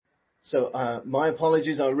So my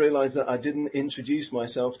apologies. I realise that I didn't introduce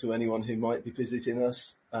myself to anyone who might be visiting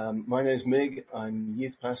us. My name's Mig. I'm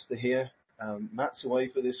youth pastor here. Matt's away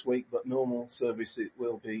for this week, but normal service it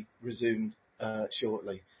will be resumed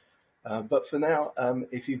shortly. But for now,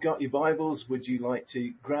 if you've got your Bibles, would you like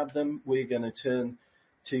to grab them? We're going to turn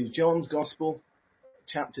to John's Gospel,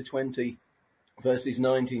 chapter 20, verses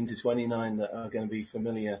 19 to 29 that are going to be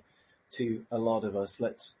familiar to a lot of us.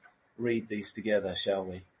 Let's read these together, shall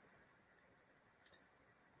we?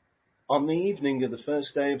 On the evening of the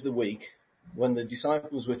first day of the week, when the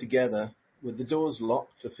disciples were together, with the doors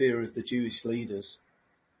locked for fear of the Jewish leaders,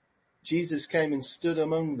 Jesus came and stood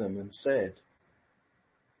among them and said,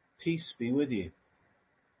 "Peace be with you."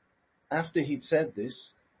 After he'd said this,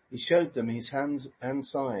 he showed them his hands and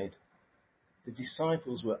side. The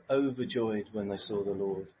disciples were overjoyed when they saw the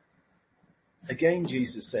Lord. Again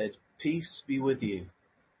Jesus said, "Peace be with you.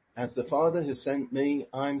 As the Father has sent me,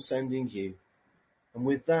 I'm sending you." And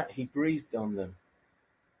with that he breathed on them.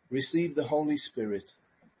 "Receive the Holy Spirit.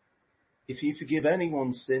 If you forgive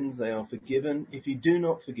anyone's sins, they are forgiven. If you do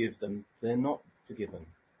not forgive them, they're not forgiven."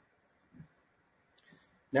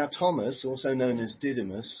 Now Thomas, also known as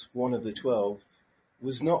Didymus, one of the 12,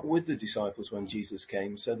 was not with the disciples when Jesus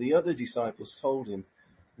came. So the other disciples told him,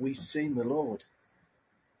 "We've seen the Lord."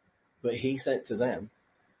 But he said to them,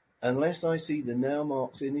 "Unless I see the nail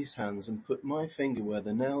marks in his hands and put my finger where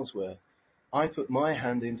the nails were, I put my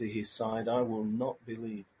hand into his side, I will not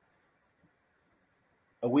believe."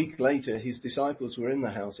 A week later, his disciples were in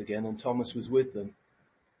the house again, and Thomas was with them.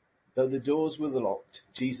 Though the doors were locked,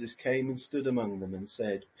 Jesus came and stood among them and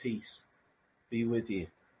said, "Peace be with you."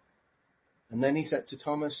 And then he said to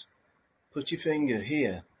Thomas, "Put your finger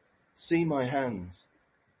here. See my hands.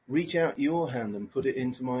 Reach out your hand and put it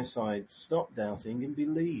into my side. Stop doubting and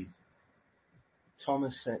believe."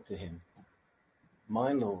 Thomas said to him,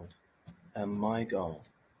 "My Lord and my God."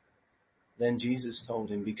 Then Jesus told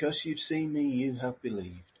him, "Because you've seen me, you have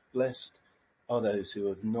believed. Blessed are those who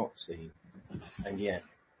have not seen and yet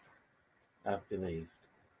have believed."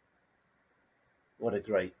 What a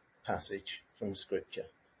great passage from Scripture.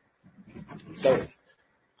 So,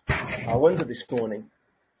 I wonder this morning,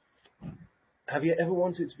 have you ever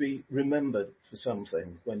wanted to be remembered for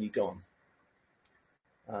something when you're gone?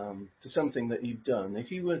 For something that you've done?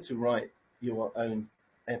 If you were to write your own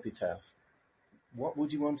epitaph, what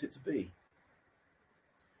would you want it to be?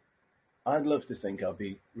 I'd love to think I'll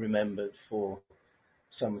be remembered for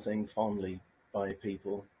something fondly by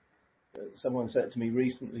people. Someone said to me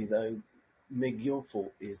recently, though, "Mig, your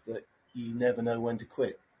fault is that you never know when to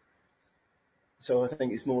quit." So I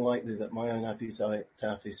think it's more likely that my own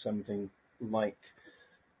epitaph is something like,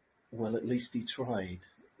 "Well, at least he tried,"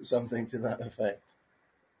 something to that effect.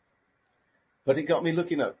 But it got me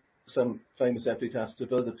looking up some famous epitaphs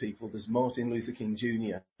of other people. There's Martin Luther King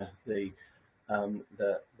Jr., the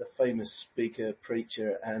famous speaker,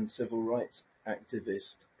 preacher, and civil rights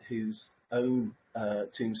activist, whose own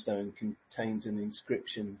tombstone contains an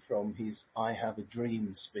inscription from his "I Have a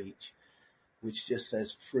Dream" speech, which just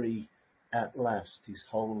says "free at last," his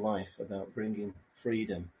whole life about bringing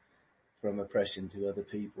freedom from oppression to other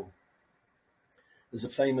people. There's a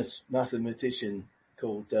famous mathematician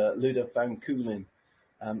called Ludwig van Keulen.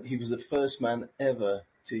 He was the first man ever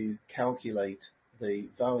to calculate the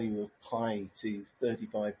value of pi to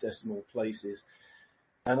 35 decimal places.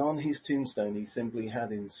 And on his tombstone, he simply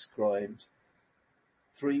had inscribed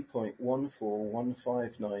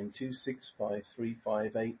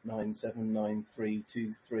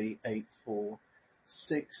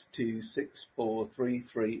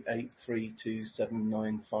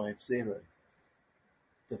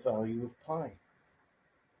The value of pi.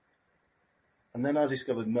 And then I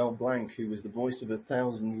discovered Mel Blanc, who was the voice of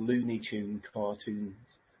 1,000 Looney Tune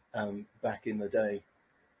cartoons back in the day,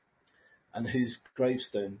 and whose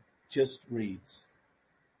gravestone just reads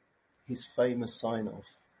his famous sign-off,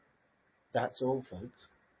 "That's all, folks."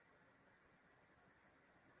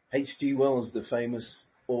 H.G. Wells, the famous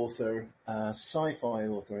author, sci-fi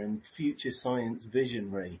author and future science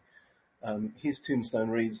visionary, his tombstone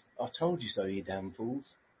reads, "I told you so, you damn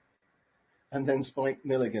fools." And then Spike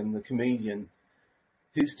Milligan, the comedian,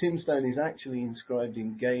 whose tombstone is actually inscribed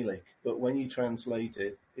in Gaelic, but when you translate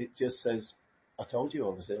it, it just says, "I told you I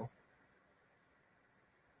was ill."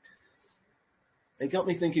 It got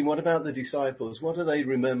me thinking, what about the disciples? What are they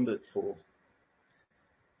remembered for?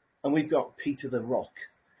 And we've got Peter the Rock,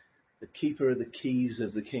 the keeper of the keys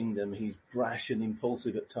of the kingdom. He's brash and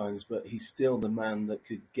impulsive at times, but he's still the man that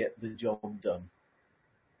could get the job done.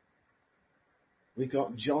 We've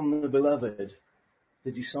got John the Beloved,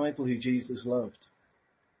 the disciple who Jesus loved.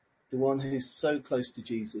 The one who's so close to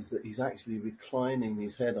Jesus that he's actually reclining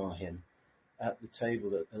his head on him at the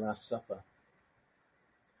table at the Last Supper.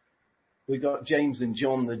 We've got James and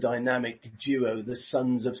John, the dynamic duo, the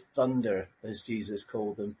sons of thunder, as Jesus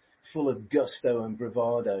called them, full of gusto and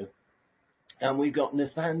bravado. And we've got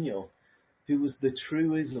Nathaniel, who was the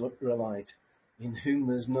true Israelite, in whom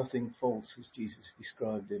there's nothing false, as Jesus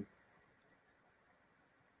described him.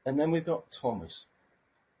 And then we've got Thomas,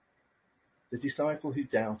 the disciple who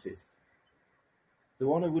doubted, the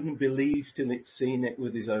one who wouldn't believe till he'd seen it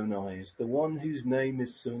with his own eyes, the one whose name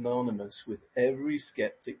is synonymous with every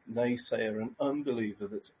skeptic, naysayer and unbeliever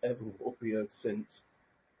that's ever walked the earth since.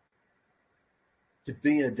 To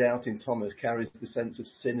be a doubting Thomas carries the sense of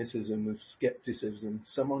cynicism, of skepticism,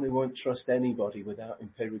 someone who won't trust anybody without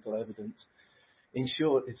empirical evidence. In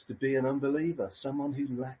short, it's to be an unbeliever, someone who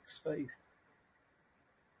lacks faith.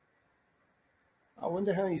 I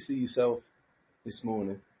wonder how you see yourself this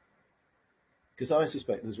morning. Because I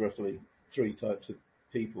suspect there's roughly 3 types of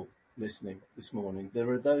people listening this morning. There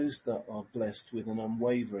are those that are blessed with an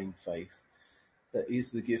unwavering faith that is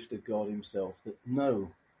the gift of God himself, that know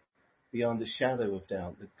beyond a shadow of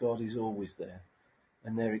doubt that God is always there.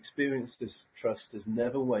 And their experience of trust has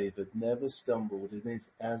never wavered, never stumbled, and is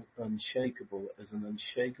as unshakable as an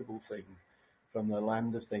unshakable thing from the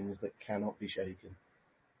land of things that cannot be shaken.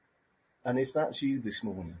 And if that's you this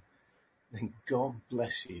morning, then God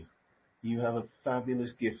bless you. You have a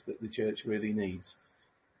fabulous gift that the church really needs.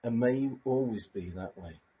 And may you always be that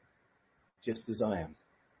way, just as I am.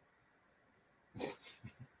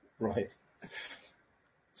 Right.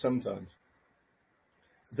 Sometimes.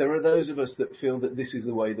 There are those of us that feel that this is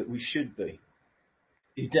the way that we should be.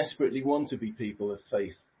 Who desperately want to be people of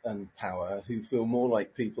faith and power, who feel more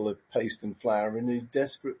like people of paste and flour, and who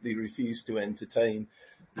desperately refuse to entertain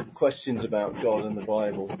questions about God and the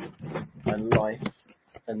Bible and life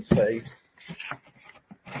and faith,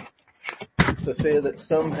 for fear that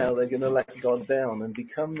somehow they're going to let God down and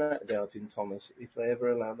become that doubting Thomas if they ever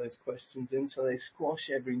allow those questions in. So they squash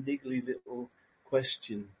every niggly little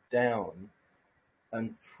question down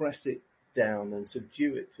and press it down and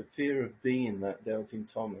subdue it for fear of being that doubting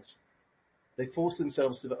Thomas. They force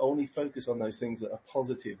themselves to only focus on those things that are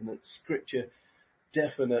positive and that Scripture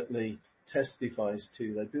definitely testifies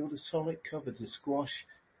to. They build a solid cover to squash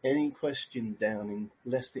any question down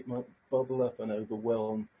lest it might bubble up and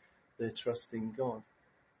overwhelm their trust in God.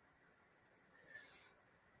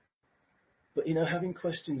 But having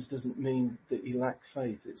questions doesn't mean that you lack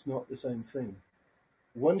faith. It's not the same thing.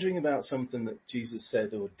 Wondering about something that Jesus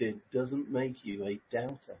said or did doesn't make you a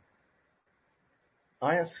doubter.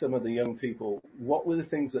 I asked some of the young people what were the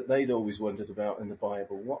things that they'd always wondered about in the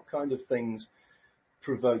Bible. What kind of things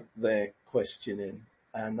provoked their questioning?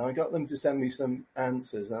 And I got them to send me some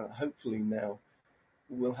answers. Hopefully now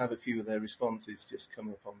we'll have a few of their responses just come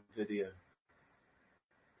up on video.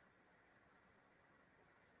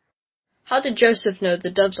 How did Joseph know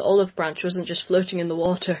the dove's olive branch wasn't just floating in the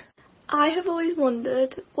water? I have always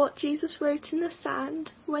wondered what Jesus wrote in the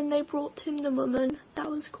sand when they brought him the woman that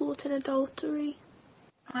was caught in adultery.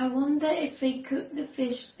 I wonder if they cooked the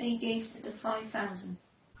fish they gave to the 5,000.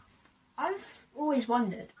 I've always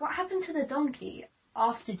wondered what happened to the donkey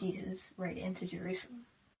after Jesus rode into Jerusalem.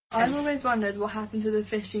 I've always wondered what happened to the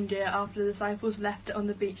fishing gear after the disciples left it on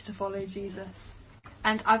the beach to follow Jesus.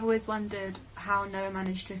 And I've always wondered how Noah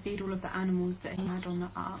managed to feed all of the animals that he had on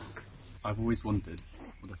the ark. I've always wondered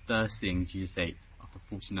what the first thing Jesus ate after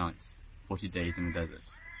 40 nights, 40 days in the desert.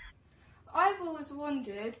 I've always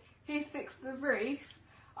wondered who fixed the roof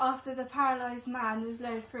after the paralysed man was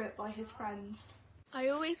lowered through it by his friends. I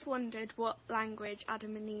always wondered what language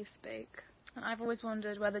Adam and Eve spoke. And I've always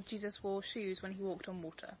wondered whether Jesus wore shoes when he walked on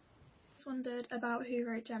water. I wondered about who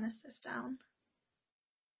wrote Genesis down.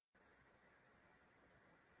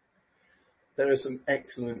 There are some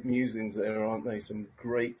excellent musings there, aren't they? Some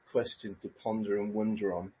great questions to ponder and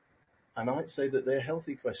wonder on. And I'd say that they're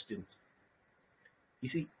healthy questions. You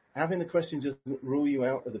see, having a question doesn't rule you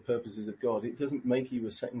out of the purposes of God. It doesn't make you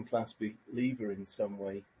a second-class believer in some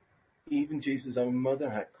way. Even Jesus' own mother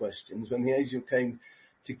had questions. When the angel came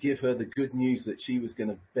to give her the good news that she was going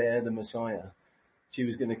to bear the Messiah, she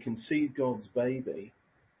was going to conceive God's baby,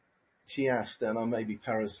 she asked, and I may be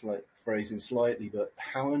paraphrasing slightly, but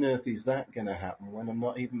how on earth is that going to happen when I'm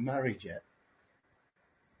not even married yet?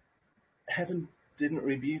 Heaven didn't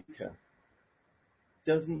rebuke her.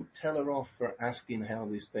 Doesn't tell her off for asking how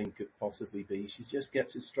this thing could possibly be. She just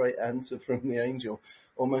gets a straight answer from the angel.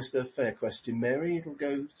 Almost a fair question, Mary. It'll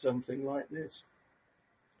go something like this.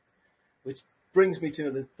 Which brings me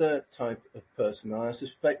to the third type of person. I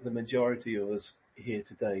suspect the majority of us here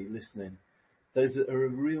today listening Those that are a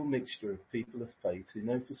real mixture of people of faith who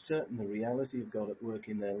know for certain the reality of God at work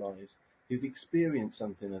in their lives, who've experienced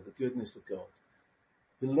something of the goodness of God,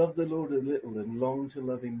 who love the Lord a little and long to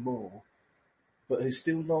love him more, but who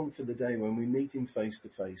still long for the day when we meet him face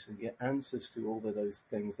to face and get answers to all of those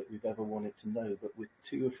things that we've ever wanted to know, but we're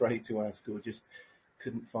too afraid to ask or just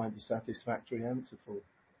couldn't find a satisfactory answer for.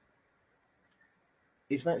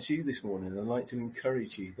 If that's you this morning, I'd like to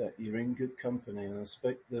encourage you that you're in good company, and I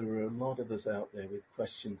suspect there are a lot of us out there with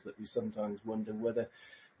questions that we sometimes wonder whether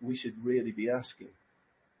we should really be asking.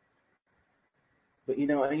 But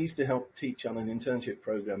I used to help teach on an internship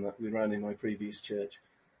program that we ran in my previous church.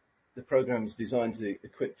 The program is designed to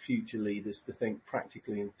equip future leaders to think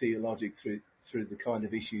practically and theologically through the kind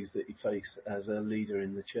of issues that you face as a leader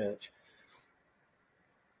in the church.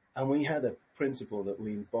 And we had a principle that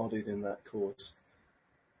we embodied in that course.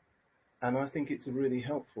 And I think it's a really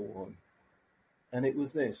helpful one. And it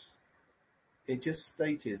was this. It just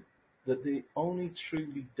stated that the only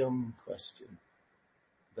truly dumb question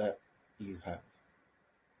that you have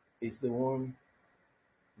is the one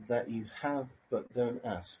that you have but don't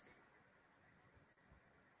ask.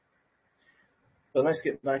 But let's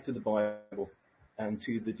get back to the Bible and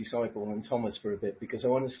to the disciple and Thomas for a bit, because I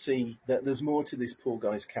want to see that there's more to this poor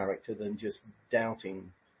guy's character than just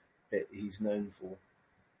doubting that he's known for.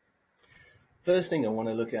 First thing I want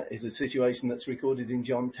to look at is a situation that's recorded in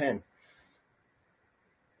John 10.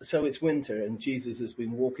 So it's winter and Jesus has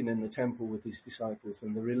been walking in the temple with his disciples,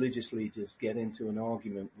 and the religious leaders get into an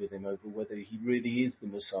argument with him over whether he really is the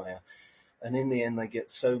Messiah. And in the end they get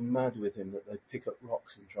so mad with him that they pick up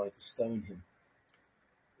rocks and try to stone him.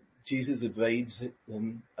 Jesus evades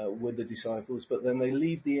them with the disciples, but then they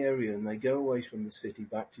leave the area and they go away from the city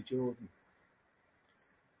back to Jordan.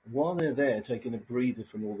 While they're there taking a breather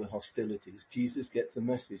from all the hostilities, Jesus gets the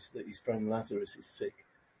message that his friend Lazarus is sick.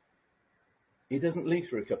 He doesn't leave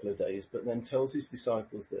for a couple of days, but then tells his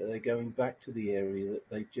disciples that they're going back to the area that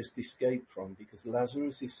they've just escaped from because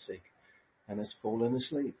Lazarus is sick and has fallen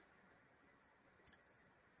asleep.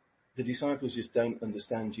 The disciples just don't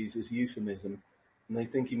understand Jesus' euphemism, and they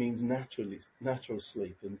think he means natural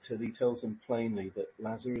sleep, until he tells them plainly that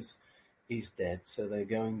Lazarus is dead, so they're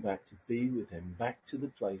going back to be with him, back to the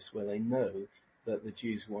place where they know that the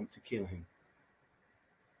Jews want to kill him.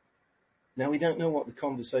 Now, we don't know what the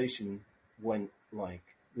conversation went like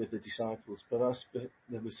with the disciples, but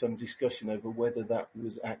there was some discussion over whether that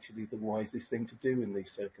was actually the wisest thing to do in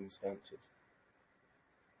these circumstances.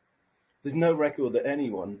 There's no record that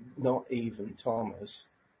anyone, not even Thomas,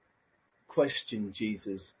 questioned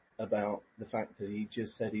Jesus about the fact that he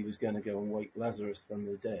just said he was going to go and wake Lazarus from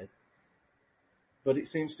the dead. But it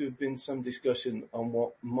seems to have been some discussion on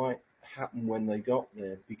what might happen when they got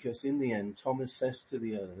there, because in the end Thomas says to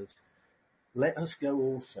the others, "Let us go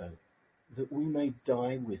also, that we may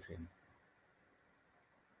die with him."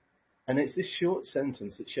 And it's this short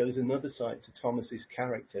sentence that shows another side to Thomas's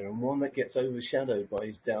character, and one that gets overshadowed by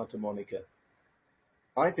his doubter moniker.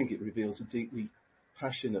 I think it reveals a deeply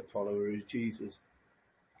passionate follower of Jesus,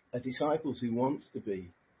 a disciple who wants to be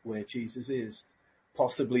where Jesus is,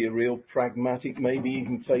 possibly a real pragmatic, maybe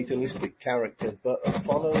even fatalistic character, but a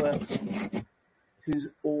follower who's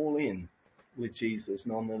all in with Jesus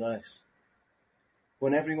nonetheless.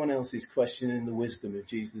 When everyone else is questioning the wisdom of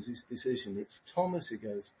Jesus' decision, it's Thomas who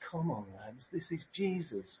goes, "Come on, lads, this is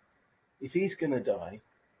Jesus. If he's going to die,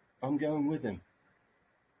 I'm going with him."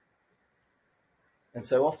 And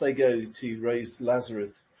so off they go to raise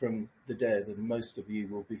Lazarus from the dead, and most of you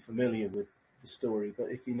will be familiar with the story,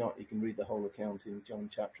 but if you're not, you can read the whole account in John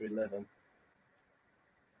chapter 11.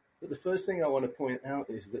 But the first thing I want to point out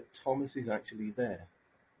is that Thomas is actually there.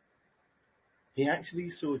 He actually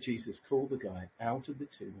saw Jesus call the guy out of the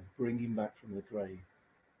tomb and bring him back from the grave.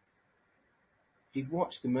 He'd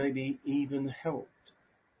watched and maybe even helped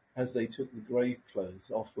as they took the grave clothes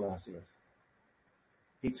off Lazarus.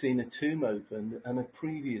 He'd seen a tomb opened and a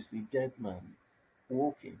previously dead man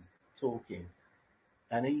walking, talking,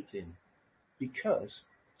 and eating, because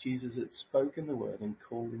Jesus had spoken the word and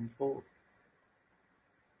called him forth.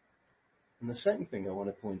 And the second thing I want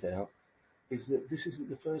to point out is that this isn't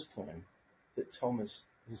the first time that Thomas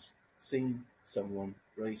has seen someone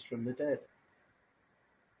raised from the dead.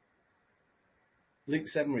 Luke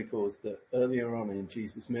 7 records that earlier on in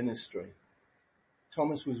Jesus' ministry,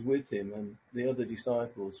 Thomas was with him and the other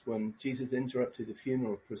disciples when Jesus interrupted a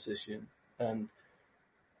funeral procession and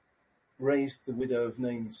raised the widow of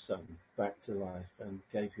Nain's son back to life and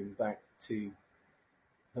gave him back to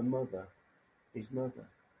her mother, his mother.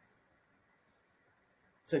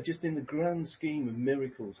 So just in the grand scheme of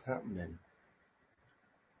miracles happening,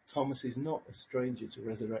 Thomas is not a stranger to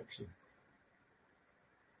resurrection.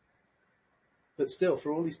 But still,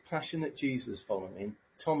 for all his passionate Jesus following,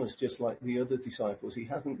 Thomas, just like the other disciples, he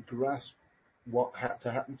hasn't grasped what had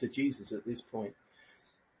to happen to Jesus at this point.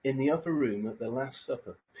 In the upper room at the Last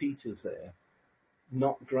Supper, Peter's there,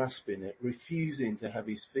 not grasping it, refusing to have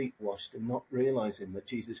his feet washed and not realizing that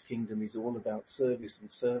Jesus' kingdom is all about service and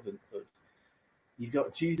servanthood. You've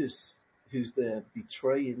got Judas who's there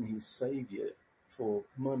betraying his Saviour for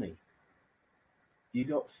money. You've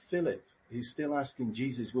got Philip who's still asking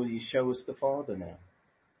Jesus, will you show us the Father now?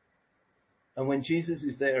 And when Jesus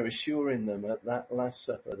is there assuring them at that Last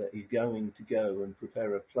Supper that he's going to go and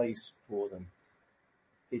prepare a place for them,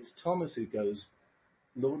 it's Thomas who goes,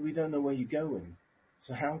 Lord, we don't know where you're going,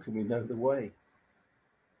 so how can we know the way?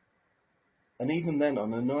 And even then,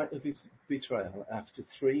 on the night of his betrayal, after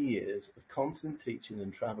 3 years of constant teaching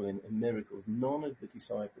and travelling and miracles, none of the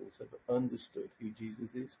disciples have understood who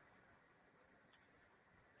Jesus is.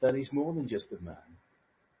 That he's more than just a man.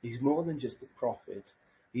 He's more than just a prophet.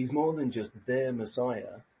 He's more than just their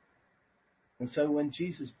Messiah. And so when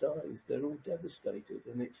Jesus dies, they're all devastated,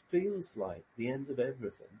 and it feels like the end of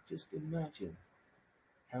everything. Just imagine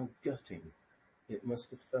how gutting it must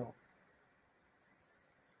have felt.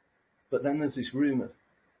 But then there's this rumour,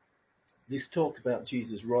 this talk about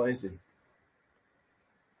Jesus rising.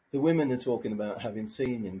 The women are talking about having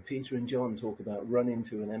seen him. Peter and John talk about running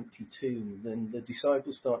to an empty tomb. Then the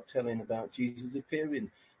disciples start telling about Jesus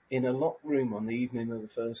appearing in a locked room on the evening of the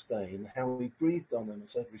first day and how he breathed on them and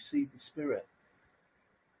said, receive the Spirit.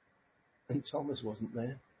 And Thomas wasn't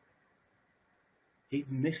there.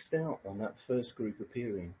 He'd missed out on that first group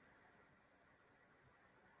appearing.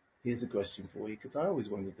 Here's a question for you, because I always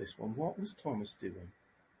wondered this one. What was Thomas doing?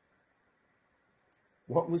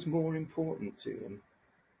 What was more important to him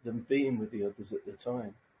than being with the others at the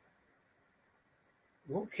time?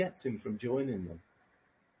 What kept him from joining them?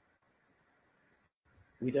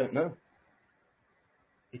 We don't know.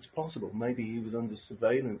 It's possible. Maybe he was under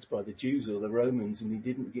surveillance by the Jews or the Romans and he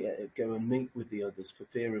didn't go and meet with the others for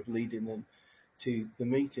fear of leading them to the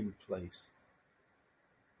meeting place.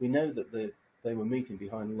 We know that they were meeting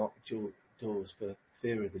behind locked doors for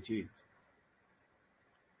fear of the Jews.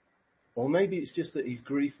 Or maybe it's just that his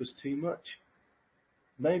grief was too much.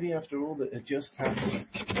 Maybe after all that had just happened,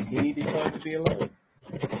 he needed time to be alone.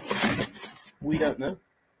 We don't know.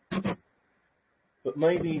 But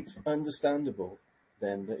maybe it's understandable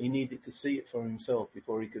then that he needed to see it for himself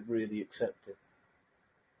before he could really accept it.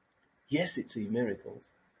 Yes, he'd seen miracles.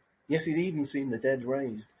 Yes, he'd even seen the dead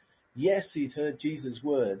raised. Yes, he'd heard Jesus'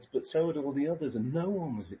 words, but so had all the others, and no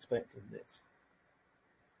one was expecting this.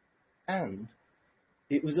 And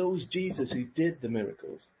it was always Jesus who did the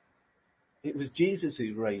miracles. It was Jesus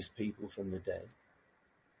who raised people from the dead.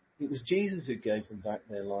 It was Jesus who gave them back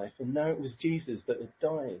their life, and now it was Jesus that had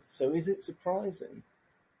died. So is it surprising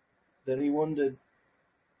that he wondered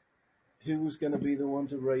who was going to be the one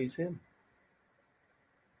to raise him?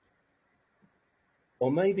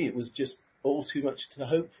 Or maybe it was just all too much to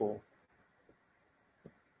hope for.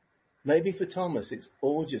 Maybe for Thomas it's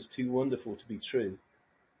all just too wonderful to be true.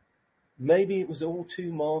 Maybe it was all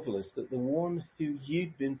too marvellous that the one who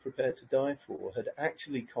you'd been prepared to die for had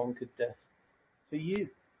actually conquered death for you.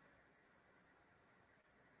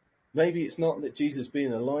 Maybe it's not that Jesus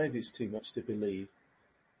being alive is too much to believe,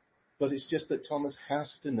 but it's just that Thomas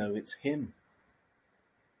has to know it's him.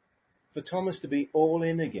 For Thomas to be all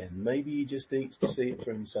in again, maybe he just needs to see it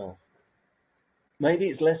for himself. Maybe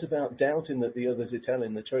it's less about doubting that the others are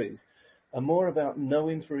telling the truth, and more about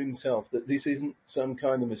knowing for himself that this isn't some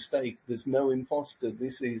kind of mistake, there's no imposter,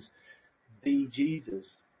 this is the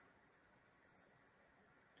Jesus.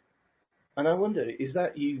 And I wonder, is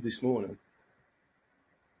that you this morning?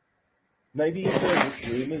 Maybe you've heard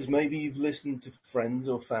rumours, maybe you've listened to friends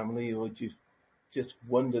or family, or you've just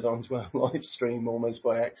wandered onto our live stream almost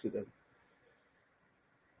by accident.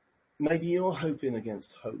 Maybe you're hoping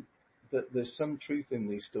against hope that there's some truth in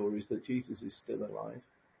these stories that Jesus is still alive.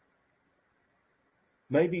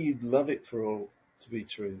 Maybe you'd love it for all to be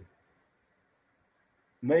true.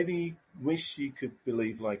 Maybe you wish you could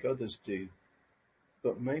believe like others do,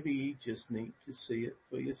 but maybe you just need to see it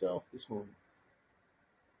for yourself this morning.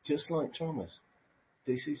 Just like Thomas,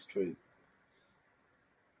 this is true.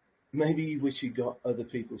 Maybe you wish you got other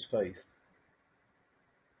people's faith,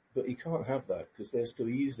 but you can't have that because they're still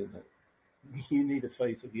using it. You need a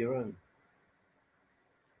faith of your own.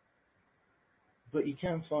 But you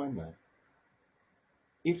can find that.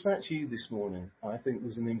 If that's you this morning, I think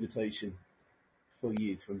there's an invitation for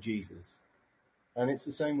you from Jesus. And it's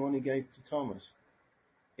the same one he gave to Thomas.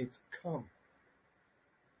 It's come.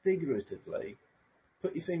 Figuratively,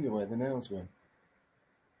 put your finger where the nails went.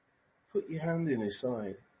 Put your hand in his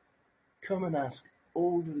side. Come and ask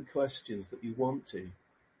all of the questions that you want to.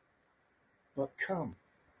 But come,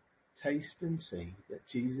 taste and see that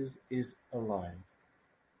Jesus is alive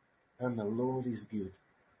and the Lord is good.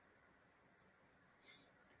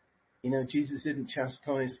 You know, Jesus didn't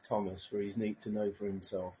chastise Thomas for his need to know for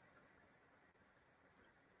himself.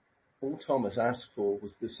 All Thomas asked for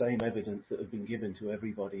was the same evidence that had been given to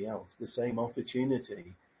everybody else, the same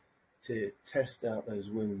opportunity to test out those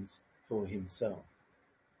wounds for himself.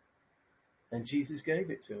 And Jesus gave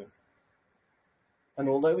it to him. And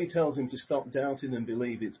although he tells him to stop doubting and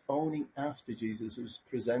believe, it's only after Jesus has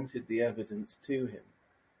presented the evidence to him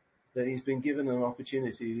that he's been given an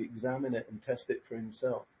opportunity to examine it and test it for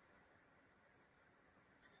himself.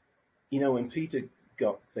 You know, when Peter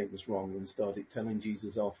got things wrong and started telling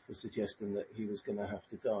Jesus off for suggesting that he was going to have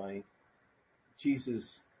to die,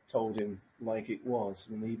 Jesus told him like it was,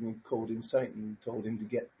 and even called him Satan and told him to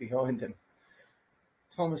get behind him.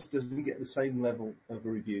 Thomas doesn't get the same level of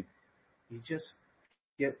rebuke. He just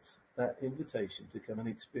gets that invitation to come and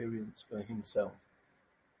experience for himself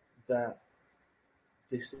that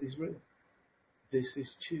this is real. This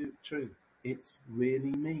is true. It's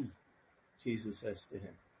really me, Jesus says to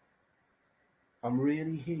him. I'm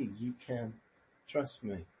really here. You can trust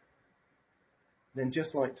me. Then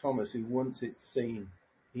just like Thomas, who once it seen,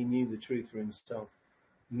 he knew the truth for himself.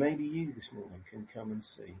 Maybe you this morning can come and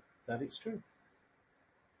see that it's true.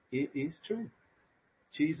 It is true.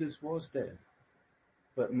 Jesus was dead,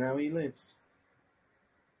 but now he lives.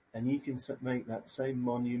 And you can make that same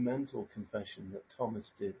monumental confession that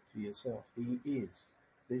Thomas did for yourself. He is.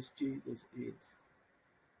 This Jesus is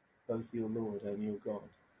both your Lord and your God.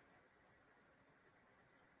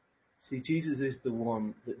 See, Jesus is the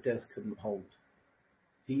one that death couldn't hold.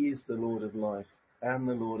 He is the Lord of life and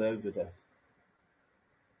the Lord over death.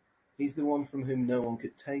 He's the one from whom no one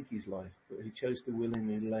could take his life, but who chose to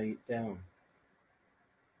willingly lay it down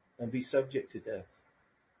and be subject to death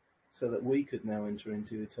so that we could now enter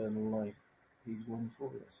into eternal life. He's won for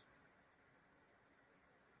us.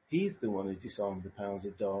 He's the one who disarmed the powers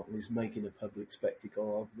of darkness, making a public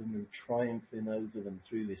spectacle of them and triumphing over them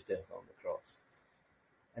through his death on the cross.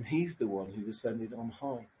 And he's the one who ascended on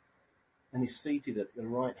high and is seated at the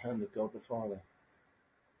right hand of God the Father,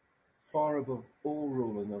 far above all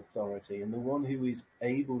rule and authority, and the one who is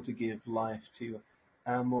able to give life to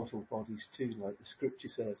our mortal bodies too, like the scripture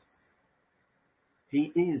says.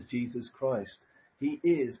 He is Jesus Christ. He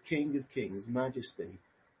is King of kings, Majesty,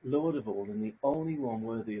 Lord of all, and the only one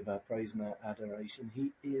worthy of our praise and our adoration.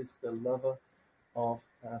 He is the lover of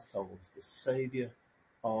our souls, the Saviour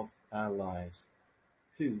of our lives,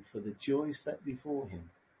 who, for the joy set before him,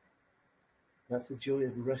 that's the joy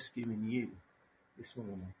of rescuing you this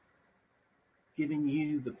morning, giving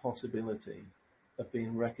you the possibility of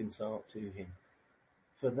being reconciled to him.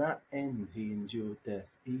 For that end he endured death,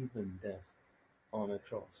 even death on a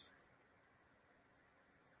cross.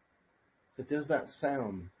 So does that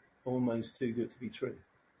sound almost too good to be true?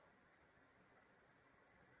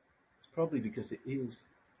 It's probably because it is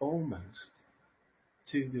almost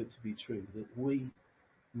too good to be true, that we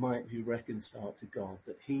might be reconciled to God,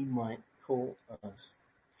 that he might call us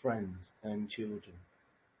friends and children.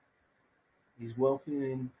 He's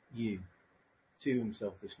welcoming you to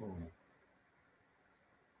himself this morning.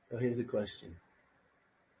 So here's a question.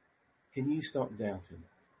 Can you stop doubting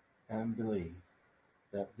and believe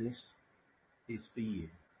that this is for you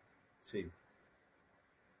too?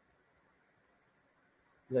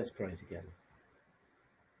 Let's pray together.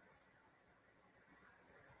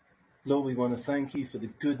 Lord, we want to thank you for the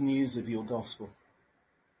good news of your gospel.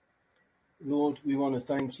 Lord, we want to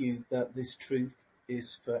thank you that this truth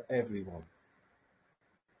is for everyone.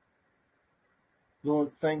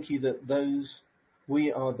 Lord, thank you that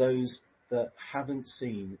we are those that haven't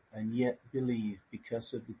seen and yet believe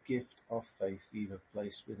because of the gift of faith you have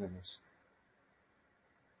placed within us.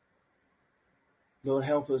 Lord,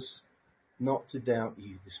 help us not to doubt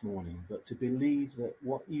you this morning, but to believe that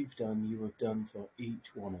what you've done, you have done for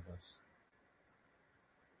each one of us.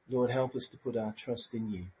 Lord, help us to put our trust in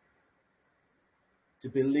you, to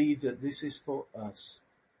believe that this is for us,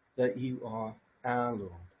 that you are our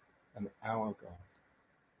Lord and our God.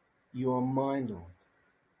 You are my Lord.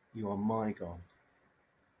 You are my God.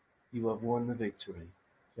 You have won the victory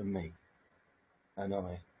for me, and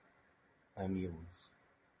I am yours.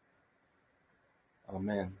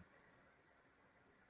 Amen.